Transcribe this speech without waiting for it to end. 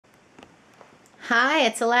Hi,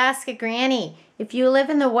 it's Alaska Granny. If you live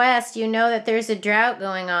in the West, you know that there's a drought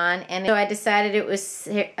going on, and so I decided it was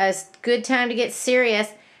a good time to get serious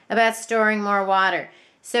about storing more water.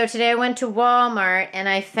 So today I went to Walmart and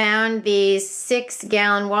I found these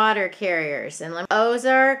 6-gallon water carriers. And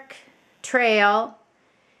Ozark Trail,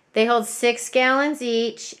 they hold 6 gallons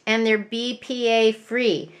each and they're BPA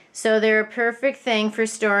free. So they're a perfect thing for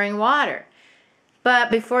storing water. But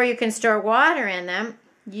before you can store water in them,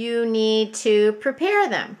 you need to prepare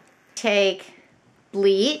them. Take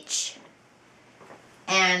bleach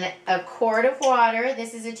and a quart of water.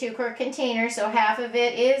 This is a 2-quart container, so half of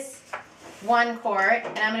it is 1 quart.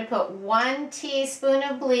 And I'm going to put 1 teaspoon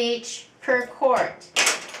of bleach per quart.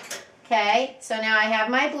 Okay, so now I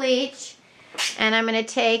have my bleach, and I'm going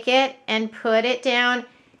to take it and put it down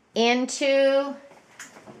into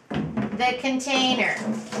the container.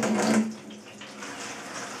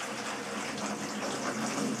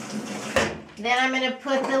 Then I'm going to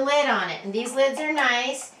put the lid on it. And these lids are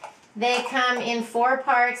nice. They come in 4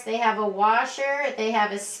 parts. They have a washer, they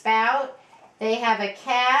have a spout, they have a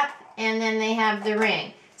cap, and then they have the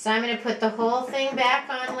ring. So I'm going to put the whole thing back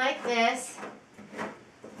on like this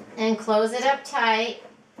and close it up tight.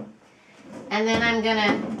 And then I'm going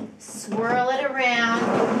to swirl it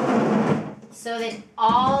around so that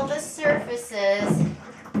all the surfaces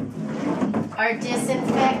are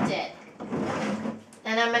disinfected.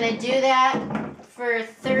 And I'm going to do that for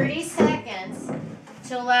 30 seconds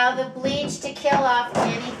to allow the bleach to kill off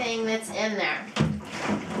anything that's in there.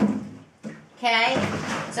 Okay?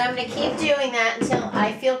 So I'm going to keep doing that until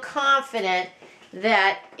I feel confident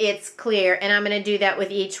that it's clear, and I'm going to do that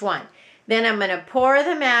with each one. Then I'm going to pour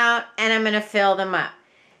them out and I'm going to fill them up.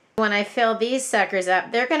 When I fill these suckers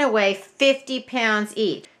up, they're going to weigh 50 pounds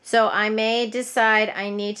each. So I may decide I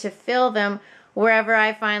need to fill them wherever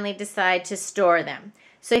I finally decide to store them.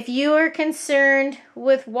 So if you are concerned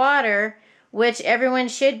with water, which everyone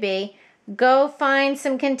should be, go find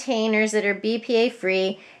some containers that are BPA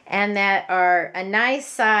free and that are a nice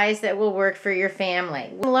size that will work for your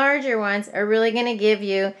family. Larger ones are really going to give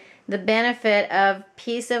you the benefit of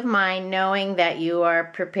peace of mind knowing that you are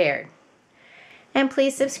prepared. And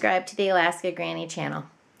please subscribe to the Alaska Granny channel.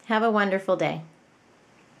 Have a wonderful day.